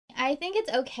I think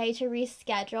it's okay to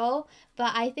reschedule,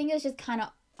 but I think it's just kind of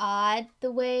odd the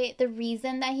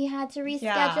reason that he had to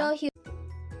reschedule. Yeah.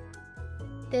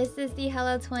 This is the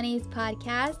Hello 20s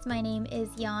podcast. My name is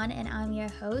Yan and I'm your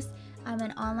host. I'm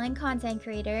an online content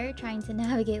creator trying to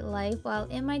navigate life while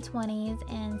in my 20s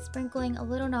and sprinkling a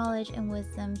little knowledge and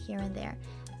wisdom here and there.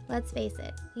 Let's face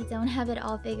it, we don't have it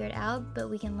all figured out, but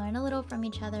we can learn a little from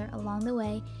each other along the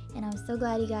way, and I'm so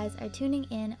glad you guys are tuning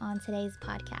in on today's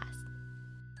podcast.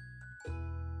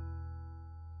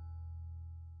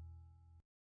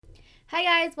 Hi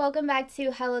guys, welcome back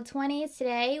to Hello 20s.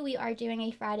 Today we are doing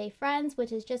a Friday Friends,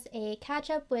 which is just a catch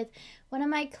up with one of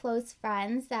my close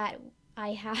friends that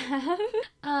I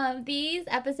have. These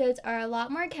episodes are a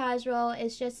lot more casual.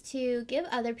 It's just to give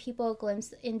other people a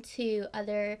glimpse into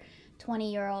other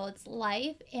 20-year-olds'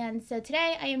 life. And so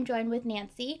today I am joined with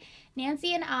Nancy.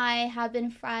 Nancy and I have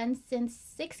been friends since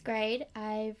 6th grade.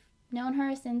 I've known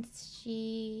her since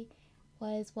she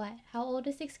was what? How old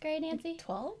is 6th grade, Nancy?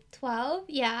 12? 12,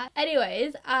 yeah.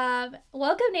 Anyways,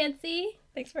 welcome, Nancy.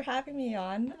 Thanks for having me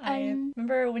on. I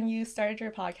remember when you started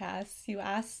your podcast, you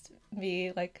asked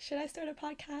me, like, should I start a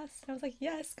podcast? And I was like,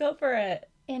 yes, go for it.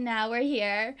 And now we're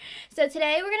here. So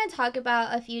today we're going to talk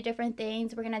about a few different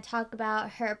things. We're going to talk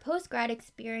about her post-grad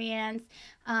experience,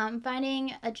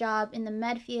 finding a job in the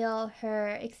med field,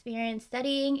 her experience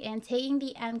studying and taking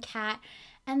the MCAT,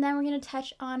 and then we're going to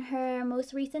touch on her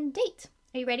most recent date.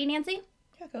 Are you ready, Nancy?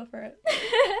 Yeah, go for it.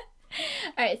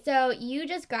 All right, so you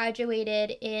just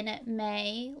graduated in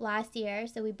May last year,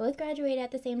 so we both graduated at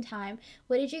the same time.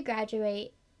 What did you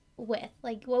graduate with?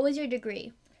 Like, what was your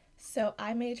degree? So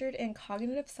I majored in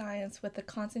cognitive science with a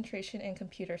concentration in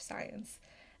computer science.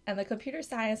 And the computer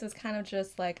science was kind of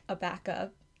just like a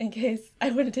backup in case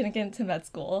I didn't get into med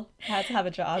school. I had to have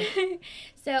a job.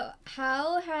 So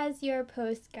how has your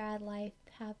post-grad life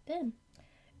have been?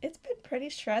 It's been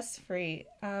pretty stress-free.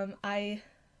 I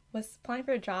was applying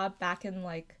for a job back in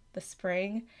like the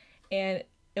spring, and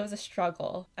it was a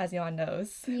struggle, as Jan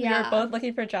knows. Yeah. We were both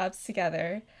looking for jobs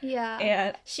together. Yeah.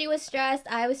 And she was stressed,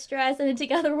 I was stressed, and then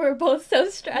together we were both so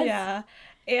stressed. Yeah.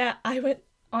 And I went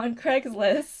on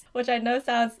Craigslist, which I know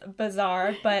sounds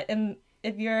bizarre, but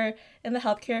if you're in the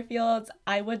healthcare fields,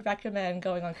 I would recommend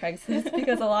going on Craigslist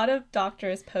because a lot of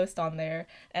doctors post on there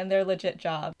and they're legit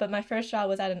jobs. But my first job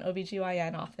was at an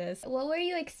OBGYN office. What were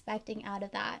you expecting out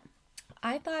of that?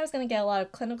 I thought I was going to get a lot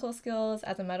of clinical skills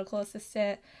as a medical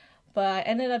assistant, but I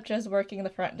ended up just working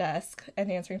the front desk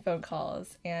and answering phone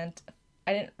calls. And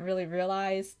I didn't really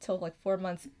realize till like 4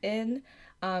 months in,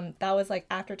 that was like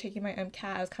after taking my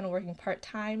MCAT, I was kind of working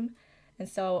part-time. And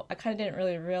so I kind of didn't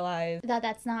really realize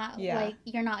that's not, like,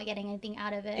 you're not getting anything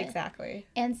out of it. Exactly.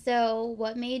 And so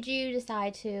what made you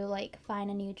decide to, like, find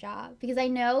a new job? Because I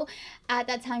know at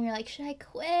that time you're like, should I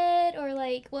quit? Or,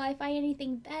 like, will I find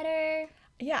anything better?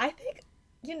 Yeah, I think,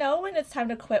 you know, when it's time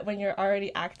to quit when you're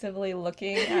already actively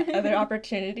looking at other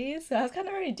opportunities. So I was kind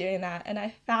of already doing that. And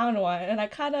I found one. And I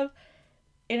kind of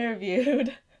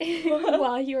interviewed.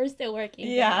 While you were still working.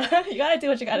 Yeah. You got to do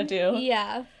what you got to do.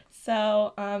 Yeah.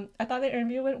 So I thought the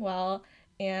interview went well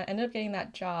and ended up getting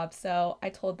that job. So I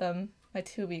told them my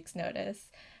 2 weeks notice.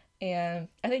 And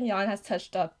I think Jan has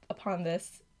touched upon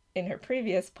this in her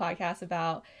previous podcast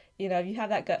about, you know, if you have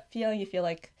that gut feeling, you feel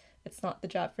like it's not the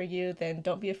job for you, then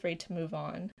don't be afraid to move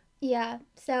on. Yeah.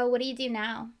 So what do you do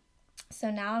now?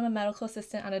 So now I'm a medical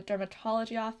assistant at a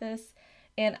dermatology office.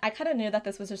 And I kind of knew that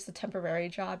this was just a temporary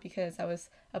job because I was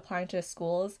applying to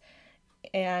schools.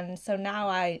 And so now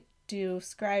I do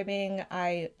scribing,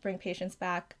 I bring patients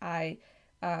back, I'm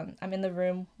in the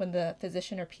room when the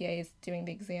physician or PA is doing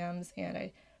the exams, and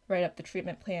I write up the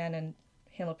treatment plan and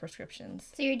handle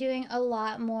prescriptions. So you're doing a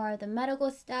lot more of the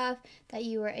medical stuff that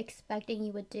you were expecting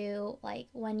you would do, like,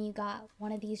 when you got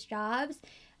one of these jobs,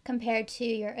 compared to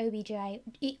your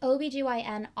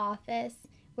OBGYN office,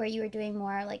 where you were doing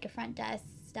more, like, a front desk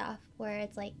stuff, where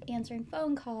it's, like, answering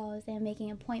phone calls and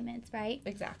making appointments, right?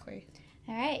 Exactly.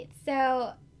 All right.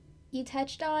 So you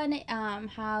touched on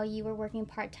how you were working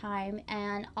part-time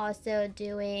and also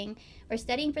doing or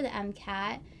studying for the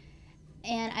MCAT.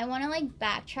 And I want to, like,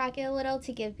 backtrack it a little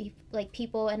to give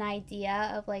people an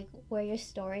idea of, like, where your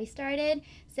story started.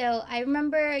 So I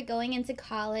remember going into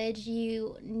college,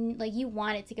 you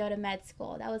wanted to go to med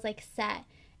school. That was, like, set.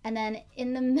 And then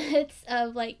in the midst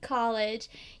of, like, college,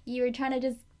 you were trying to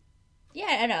just,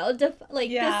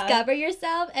 discover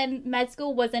yourself, and med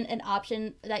school wasn't an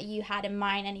option that you had in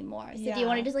mind anymore. So do you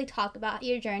want to just, like, talk about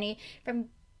your journey from,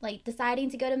 like, deciding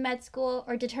to go to med school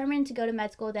or determined to go to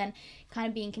med school, then kind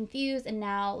of being confused, and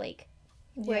now, like,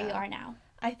 where you are now?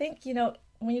 I think, you know,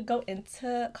 when you go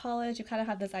into college, you kind of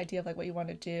have this idea of like what you want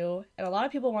to do, and a lot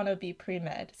of people want to be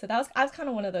pre-med. So I was kind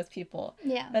of one of those people.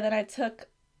 Yeah. But then I took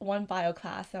one bio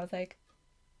class, and I was like,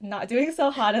 not doing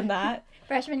so hot in that.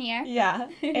 Freshman year? Yeah.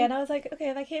 And I was like, okay,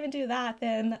 if I can't even do that,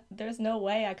 then there's no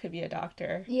way I could be a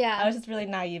doctor. Yeah. I was just really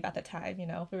naive at the time, you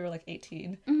know, we were like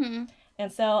 18. Mm-hmm.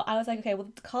 And so I was like, okay,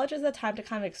 well, college is the time to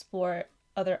kind of explore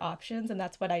other options, and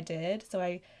that's what I did. So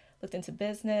I looked into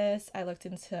business, I looked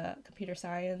into computer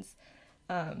science.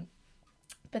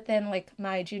 But then, like,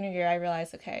 my junior year, I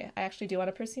realized, okay, I actually do want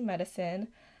to pursue medicine.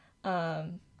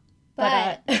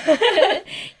 But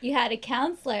you had a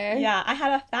counselor. Yeah, I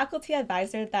had a faculty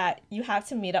advisor that you have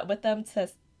to meet up with them to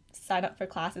sign up for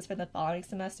classes for the following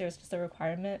semester. It's just a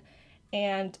requirement.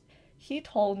 And he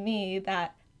told me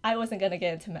that I wasn't going to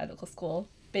get into medical school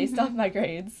based off my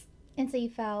grades. And so you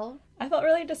felt? I felt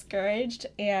really discouraged,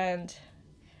 and...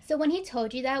 So when he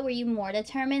told you that, were you more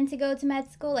determined to go to med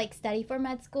school, like study for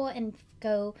med school and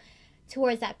go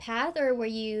towards that path, or were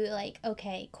you like,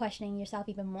 okay, questioning yourself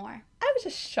even more? I was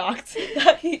just shocked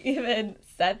that he even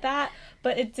said that,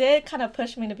 but it did kind of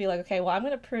push me to be like, okay, well, I'm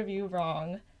going to prove you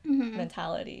wrong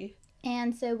mentality.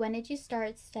 And so when did you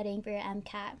start studying for your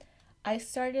MCAT? I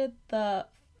started the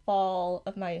fall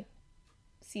of my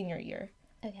senior year.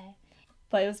 Okay.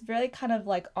 But it was really kind of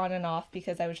like on and off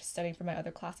because I was just studying for my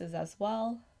other classes as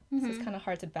well. So it's kind of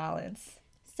hard to balance.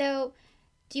 So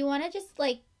do you want to just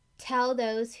like tell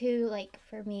those who, like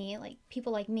for me, like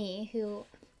people like me who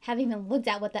haven't even looked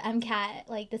at what the MCAT,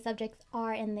 like the subjects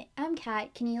are in the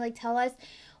MCAT, can you like tell us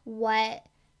what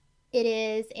it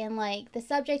is and like the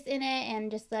subjects in it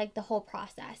and just like the whole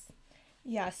process?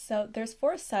 Yeah, so there's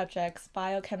 4 subjects: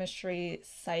 biochemistry,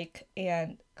 psych,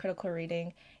 and critical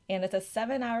reading. And it's a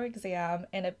 7-hour exam,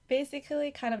 and it basically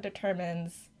kind of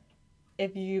determines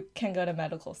if you can go to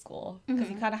medical school, because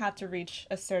you kind of have to reach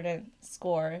a certain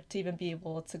score to even be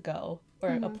able to go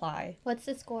or apply. What's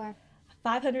the score?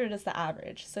 500 is the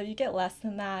average. So you get less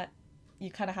than that,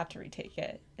 you kind of have to retake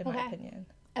it, in my opinion.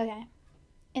 Okay.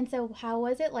 And so how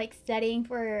was it like studying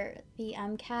for the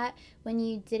MCAT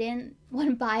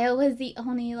when bio was the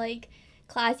only like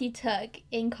class you took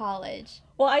in college?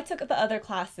 Well, I took the other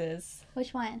classes.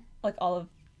 Which one? Like all of...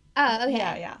 Oh,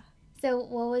 okay. Yeah. So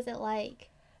what was it like?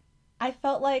 I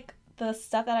felt like the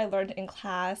stuff that I learned in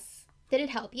class... Did it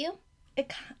help you?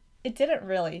 It didn't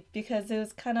really, because it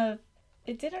was kind of...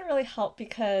 It didn't really help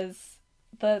because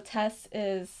the test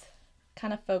is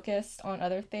kind of focused on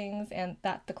other things, and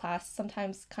that the class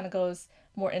sometimes kind of goes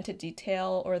more into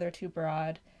detail, or they're too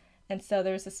broad. And so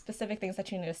there's a specific things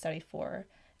that you need to study for.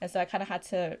 And so I kind of had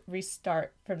to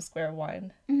restart from square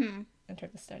one in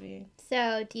terms of studying.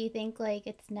 So do you think like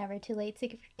it's never too late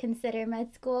to consider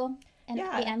med school and the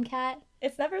MCAT?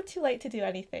 It's never too late to do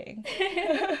anything.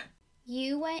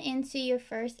 You went into your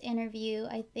first interview,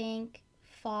 I think,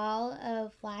 fall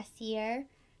of last year.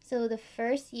 So the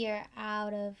first year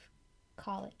out of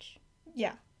college.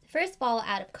 Yeah. First fall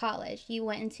out of college, you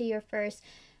went into your first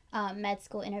med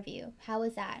school interview. How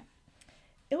was that?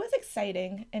 It was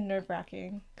exciting and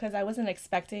nerve-wracking because I wasn't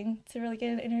expecting to really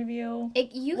get an interview.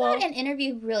 You got an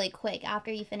interview really quick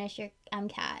after you finished your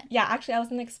MCAT. Yeah, actually, I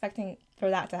wasn't expecting for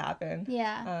that to happen.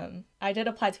 Yeah. I did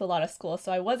apply to a lot of schools,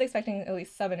 so I was expecting at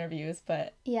least some interviews,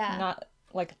 but not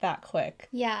like that quick.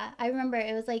 Yeah, I remember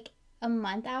it was like a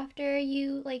month after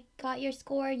you like got your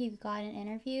score, you got an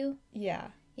interview. Yeah.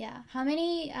 Yeah. How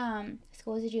many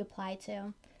schools did you apply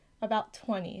to? About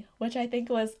 20, which I think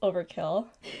was overkill.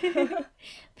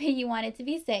 But you wanted to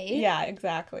be safe. Yeah,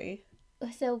 exactly.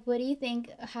 So what do you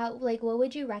think, what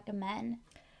would you recommend,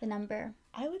 the number?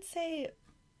 I would say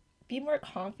be more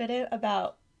confident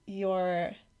about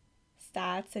your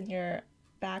stats and your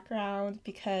background,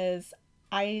 because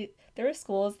there were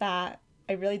schools that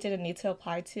I really didn't need to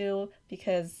apply to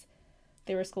because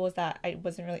they were schools that I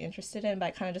wasn't really interested in, but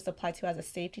I kind of just applied to as a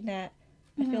safety net.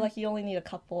 I feel like you only need a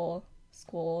couple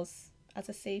schools as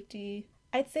a safety.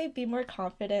 I'd say be more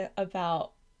confident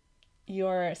about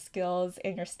your skills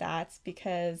and your stats,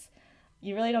 because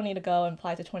you really don't need to go and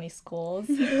apply to 20 schools.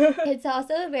 It's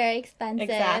also very expensive.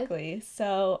 Exactly.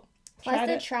 So plus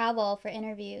the travel for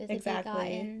interviews.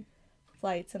 Exactly.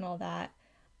 Flights and all that.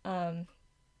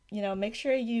 Make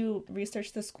sure you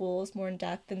research the schools more in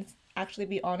depth and actually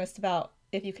be honest about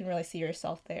if you can really see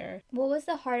yourself there. What was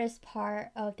the hardest part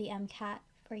of the MCAT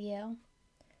for you?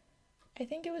 I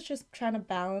think it was just trying to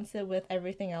balance it with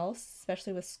everything else,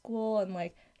 especially with school and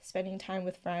like spending time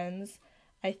with friends.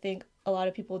 I think a lot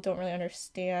of people don't really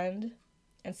understand,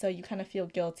 and so you kind of feel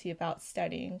guilty about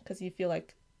studying because you feel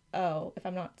like, oh, if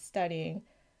I'm not studying,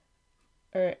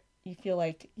 or you feel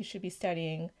like you should be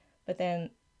studying, but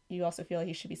then you also feel like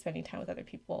you should be spending time with other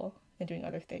people and doing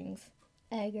other things.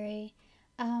 I agree.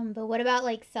 But what about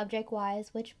like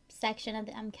subject-wise? Which section of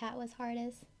the MCAT was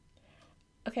hardest?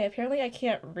 Okay, apparently I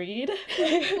can't read.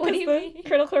 What do you mean?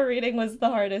 Critical reading was the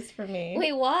hardest for me.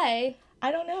 Wait, why?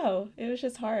 I don't know. It was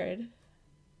just hard.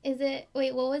 Wait,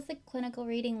 what was the clinical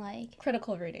reading like?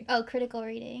 Critical reading. Oh, critical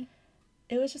reading.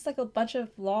 It was just like a bunch of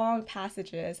long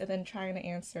passages and then trying to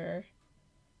answer,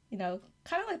 kind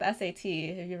of like the SAT,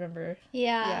 if you remember.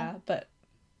 Yeah. Yeah, but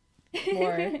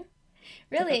more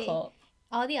Really? difficult.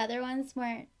 All the other ones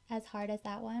weren't as hard as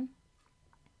that one?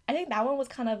 I think that one was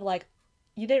kind of like,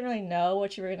 you didn't really know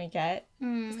what you were going to get.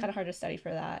 Mm. It's kind of hard to study for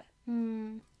that.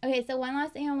 Okay, so one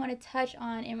last thing I want to touch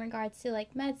on in regards to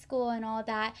like med school and all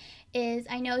that is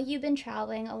I know you've been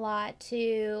traveling a lot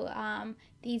to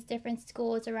these different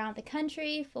schools around the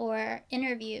country for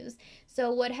interviews.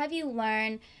 So what have you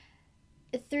learned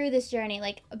through this journey,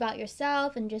 like about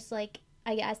yourself and just like,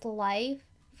 I guess, life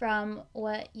from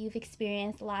what you've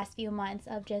experienced the last few months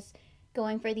of just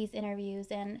going for these interviews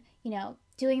and,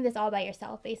 doing this all by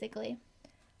yourself, basically?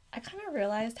 I kind of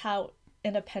realized how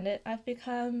independent I've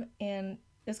become, and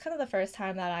it was kind of the first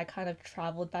time that I kind of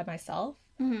traveled by myself.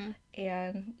 Mm-hmm.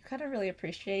 And you kind of really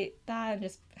appreciate that and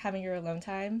just having your alone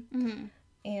time. Mm-hmm.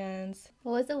 And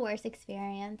what was the worst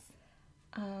experience?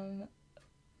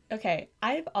 Okay,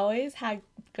 I've always had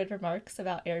good remarks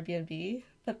about Airbnb,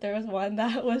 but there was one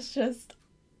that was just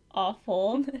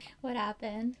awful. What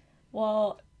happened?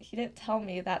 Well, he didn't tell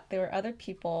me that there were other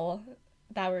people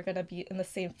that were going to be in the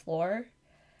same floor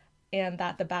and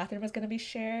that the bathroom was going to be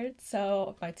shared.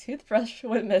 So my toothbrush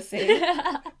went missing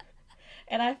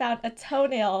and I found a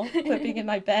toenail clipping in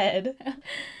my bed.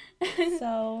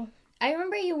 So I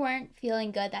remember you weren't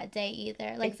feeling good that day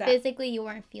either. Like physically you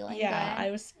weren't feeling good. Yeah,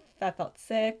 I felt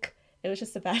sick. It was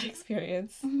just a bad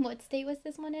experience. What state was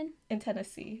this one in? In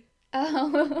Tennessee.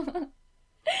 Oh.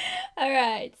 All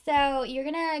right. So you're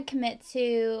going to commit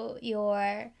to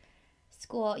your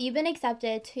school. You've been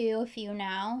accepted to a few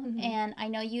now, and I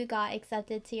know you got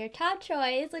accepted to your top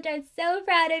choice, which I'm so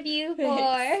proud of you for.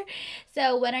 Thanks.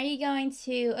 So when are you going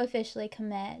to officially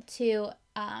commit to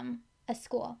a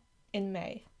school? In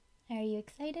May. Are you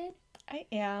excited? I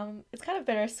am. It's kind of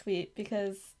bittersweet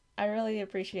because I really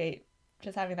appreciate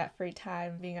just having that free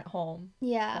time, being at home.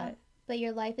 Yeah, but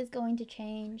your life is going to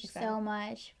change so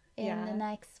much in the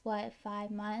next,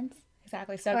 5 months?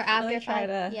 Exactly. So I'm really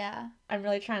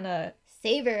trying to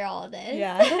savor all of this.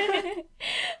 Yeah.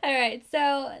 All right.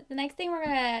 So the next thing we're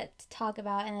going to talk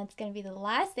about, and it's going to be the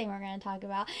last thing we're going to talk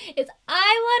about, is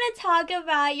I want to talk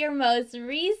about your most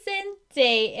recent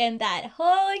date and that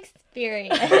whole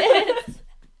experience.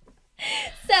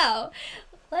 So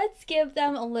let's give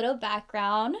them a little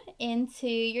background into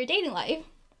your dating life.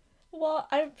 Well,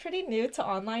 I'm pretty new to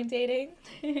online dating.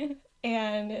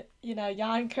 And,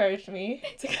 y'all encouraged me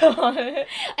to go on it.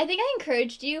 I think I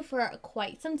encouraged you for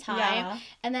quite some time. Yeah.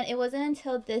 And then it wasn't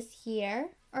until this year,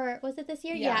 or was it this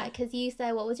year? Yeah, because you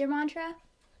said, what was your mantra?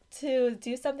 To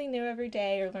do something new every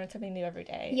day or learn something new every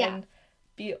day. Yeah. And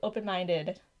be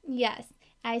open-minded. Yes,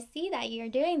 I see that you're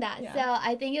doing that. Yeah. So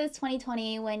I think it was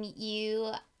 2020 when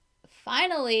you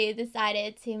finally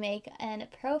decided to make a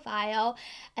profile.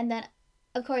 And then,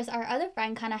 of course, our other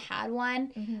friend kind of had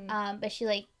one, but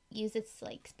she, use it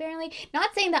sparingly.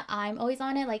 Not saying that I'm always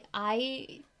on it.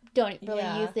 I don't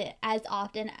really use it as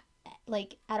often,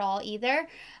 at all either.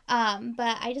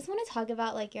 But I just want to talk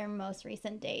about your most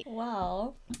recent date.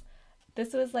 Well,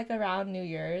 this was around New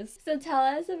Year's. So tell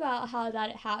us about how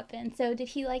that happened. So did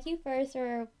he like you first,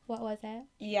 or what was it?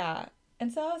 Yeah,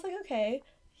 and so I was like, okay,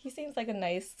 he seems like a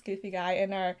nice, goofy guy,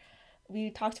 and we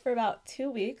talked for about 2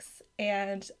 weeks,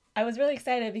 and I was really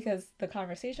excited because the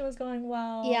conversation was going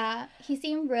well. Yeah, he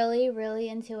seemed really, really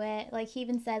into it. He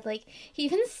even said, he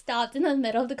even stopped in the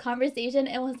middle of the conversation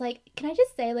and was like, can I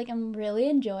just say, I'm really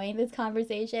enjoying this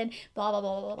conversation, blah, blah,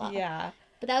 blah, blah, blah. Yeah.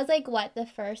 But that was, what, the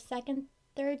first, second,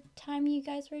 third time you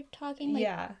guys were talking?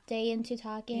 Day into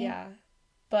talking? Yeah.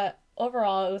 But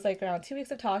overall, it was, around 2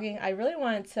 weeks of talking. I really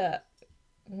wanted to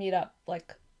meet up,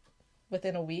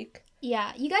 within a week.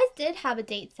 Yeah, you guys did have a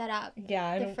date set up.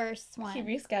 Yeah. The first one. He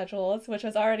rescheduled, which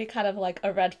was already kind of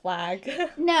a red flag.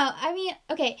 No, I mean,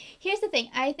 okay, here's the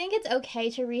thing. I think it's okay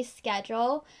to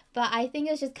reschedule, but I think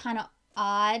it was just kind of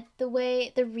odd the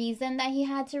reason that he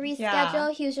had to reschedule.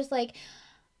 Yeah. He was just like,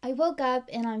 I woke up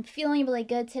and I'm feeling really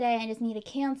good today. I just need to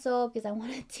cancel because I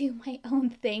want to do my own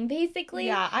thing, basically.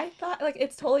 Yeah, I thought,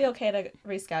 it's totally okay to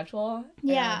reschedule.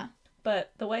 Yeah.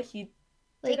 But the way he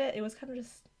did it was kind of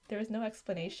just... There was no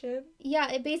explanation.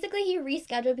 Yeah, basically he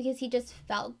rescheduled because he just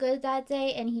felt good that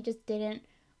day and he just didn't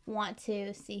want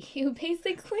to see you,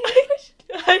 basically.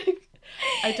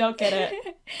 I don't get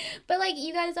it. But like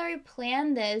you guys already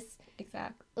planned this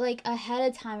Exactly. like ahead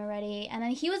of time already, and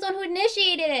then he was the one who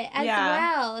initiated it as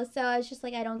well. So it's just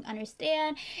like I don't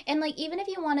understand. And like even if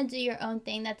you want to do your own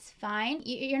thing, that's fine.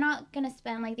 You're not gonna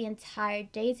spend like the entire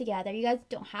day together. You guys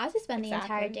don't have to spend the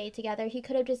entire day together. He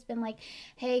could have just been like,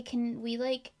 hey, can we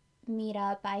like meet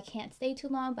up? I can't stay too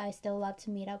long, but I still love to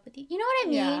meet up with you. You know what I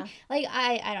mean? Yeah. Like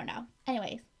I don't know.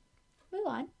 Anyways, move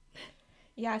on.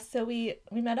 Yeah, so we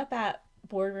met up at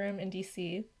Boardroom in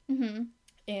DC. Mm-hmm.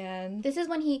 And this is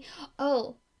when he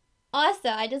also,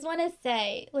 I just want to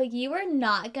say, like, you were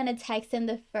not going to text him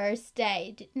the first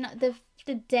day. Not the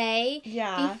day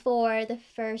before the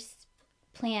first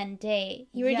planned date.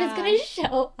 You were just going to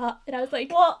show up. And I was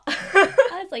like, well,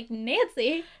 I was like,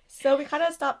 Nancy. So we kind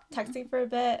of stopped texting for a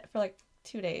bit, for like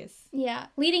 2 days. Yeah,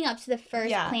 leading up to the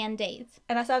first planned date.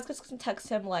 And I was just going to text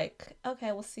him, like,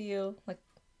 okay, we'll see you, like,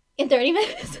 in 30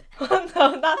 minutes?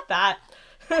 No, not that.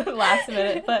 Last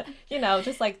minute, but you know,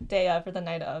 just like day of or the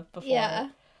night of before. Yeah.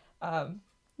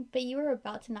 But you were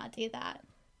about to not do that.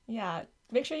 Yeah.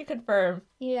 Make sure you confirm.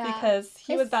 Yeah. Because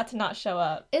he was about to not show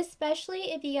up.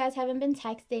 Especially if you guys haven't been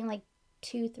texting like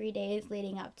 2-3 days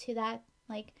leading up to that.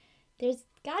 Like, there's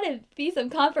gotta be some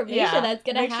confirmation that's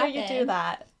gonna happen. Make sure you do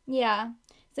that. Yeah.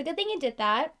 So good thing you did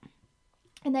that.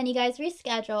 And then you guys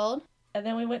rescheduled. And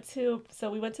then we went to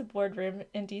Boardroom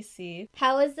in DC.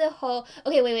 How was the whole...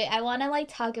 Okay, wait. I want to, like,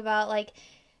 talk about, like,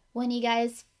 when you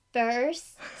guys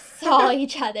first saw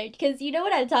each other. Because you know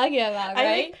what I'm talking about, right?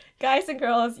 I think guys and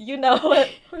girls, you know what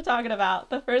we're talking about.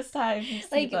 The first time you see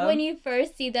like, them. when you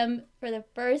first see them for the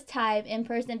first time in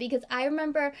person. Because I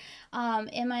remember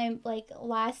in my, like,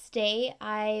 last day,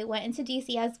 I went into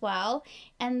DC as well.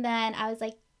 And then I was,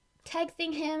 like,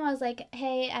 texting him. I was like,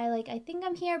 hey, I think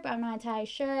I'm here, but I'm not entirely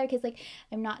sure because like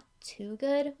I'm not too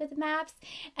good with maps.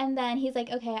 And then he's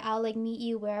like, okay, I'll like meet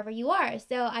you wherever you are.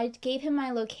 So I gave him my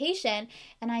location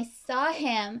and I saw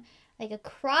him like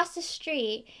across the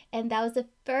street, and that was the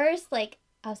first, like,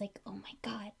 I was like, oh my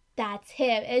god, that's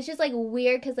him. It's just like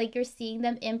weird because like you're seeing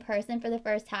them in person for the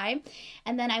first time.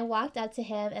 And then I walked up to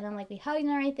him and then like we hugged and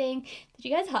everything. Did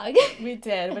you guys hug? We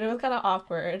did, but it was kind of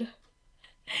awkward.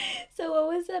 So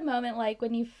what was the moment like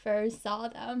when you first saw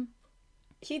them?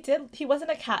 He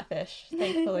wasn't a catfish,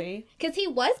 thankfully. Because he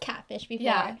was catfish before.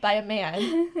 Yeah, by a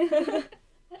man.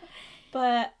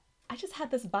 But I just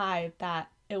had this vibe that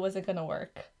it wasn't going to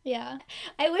work. Yeah.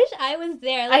 I wish I was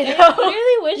there. Like, I know. I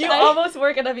literally wish you almost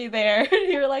were going to be there.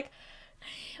 You were like,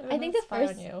 I think the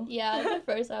first, the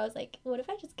first I was like, what if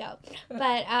I just go?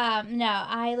 But no,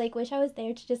 I like wish I was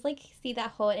there to just like see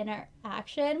that whole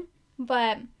interaction.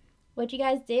 But what'd you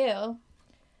guys do?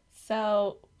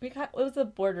 So it was a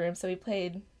boardroom, so we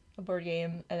played a board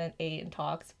game and then ate and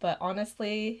talked. But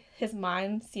honestly, his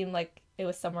mind seemed like it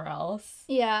was somewhere else.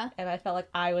 Yeah. And I felt like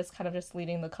I was kind of just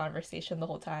leading the conversation the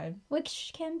whole time.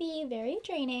 Which can be very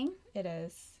draining. It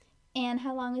is. And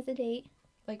how long was the date?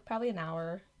 Like probably an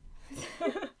hour.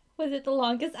 Was it the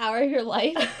longest hour of your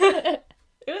life? It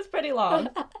was pretty long.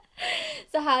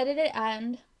 So how did it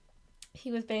end?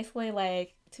 He was basically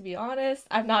like, to be honest,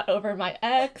 I'm not over my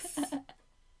ex.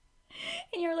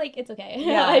 And you're like, it's okay.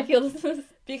 Yeah. I feel this is...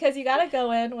 Because you gotta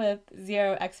go in with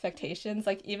zero expectations.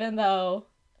 Like, even though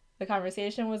the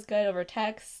conversation was good over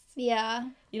text, yeah,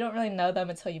 you don't really know them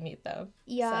until you meet them.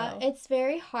 Yeah, so. It's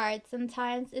very hard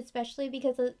sometimes, especially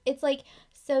because it's, like,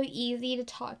 so easy to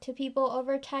talk to people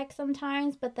over text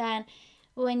sometimes, but then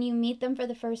when you meet them for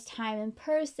the first time in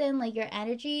person, like, your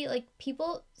energy, like,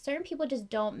 certain people just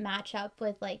don't match up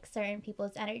with, like, certain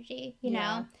people's energy, you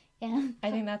know? And I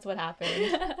think that's what happened.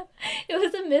 It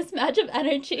was a mismatch of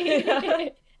energy. Yeah.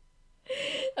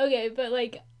 Okay, but,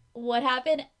 like, what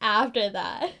happened after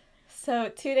that? So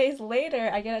 2 days later,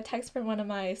 I get a text from one of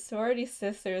my sorority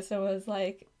sisters and was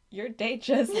like, your date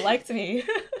just liked me. And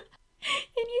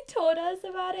you told us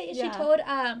about it? Yeah. She told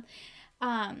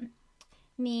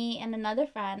me and another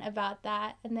friend about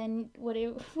that. And then what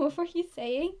were you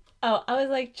saying? Oh, I was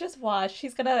like, just watch.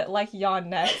 She's gonna like yawn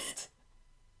next.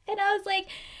 And I was like,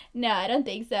 no, I don't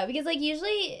think so. Because like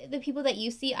usually the people that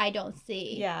you see, I don't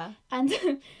see. Yeah. And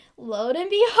lo and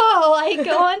behold, I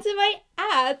go onto my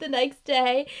app the next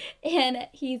day and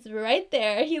he's right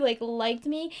there. He like liked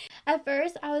me. At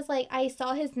first I was like, I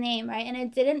saw his name, right? And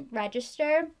it didn't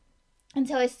register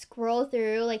until I scroll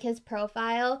through like his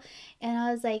profile, and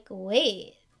I was like,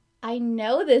 wait, I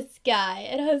know this guy.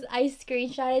 And I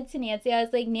screenshotted to Nancy. I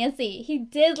was like, Nancy, he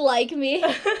did like me.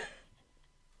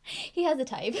 He has a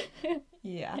type.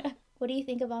 Yeah. What do you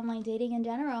think of online dating in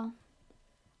general?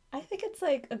 I think it's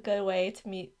like a good way to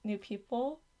meet new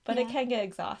people, but it can get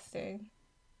exhausting.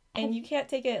 And you can't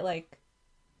take it like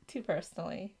too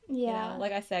personally. Yeah.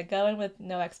 Like I said, go in with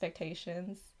no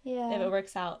expectations. Yeah. If it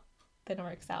works out, then it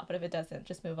works out. But if it doesn't,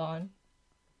 just move on.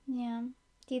 Yeah.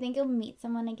 Do you think you'll meet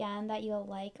someone again that you'll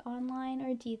like online,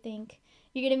 or do you think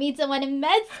you're gonna meet someone in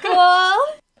med school?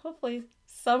 Hopefully,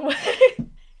 somewhere.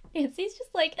 Nancy's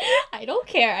just like, I don't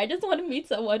care. I just want to meet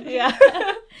someone. Yeah.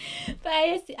 But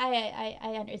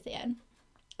I understand.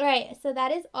 All right, so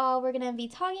that is all we're gonna be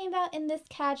talking about in this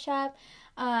catch up.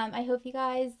 I hope you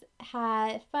guys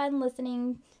had fun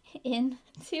listening in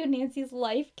to Nancy's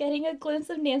life, getting a glimpse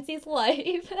of Nancy's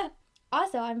life.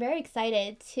 Also, I'm very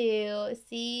excited to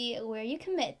see where you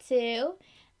commit to,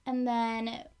 and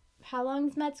then how long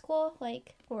is med school?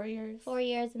 Like 4 years. 4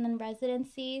 years, and then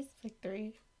residencies. Like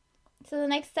 3. So the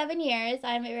next 7 years,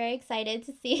 I'm very excited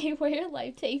to see where your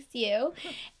life takes you.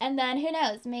 And then who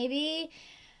knows, maybe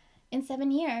in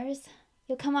 7 years,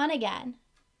 you'll come on again.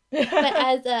 But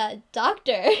as a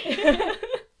doctor.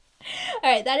 All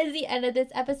right, that is the end of this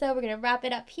episode. We're going to wrap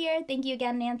it up here. Thank you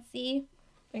again, Nancy.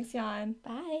 Thanks, Jan.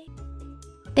 Bye.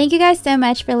 Thank you guys so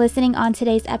much for listening on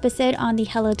today's episode on the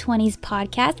Hello 20s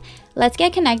podcast. Let's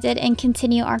get connected and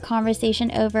continue our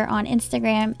conversation over on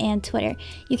Instagram and Twitter.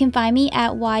 You can find me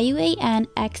at YUANXQIU.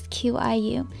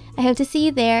 I hope to see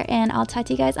you there, and I'll talk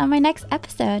to you guys on my next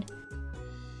episode.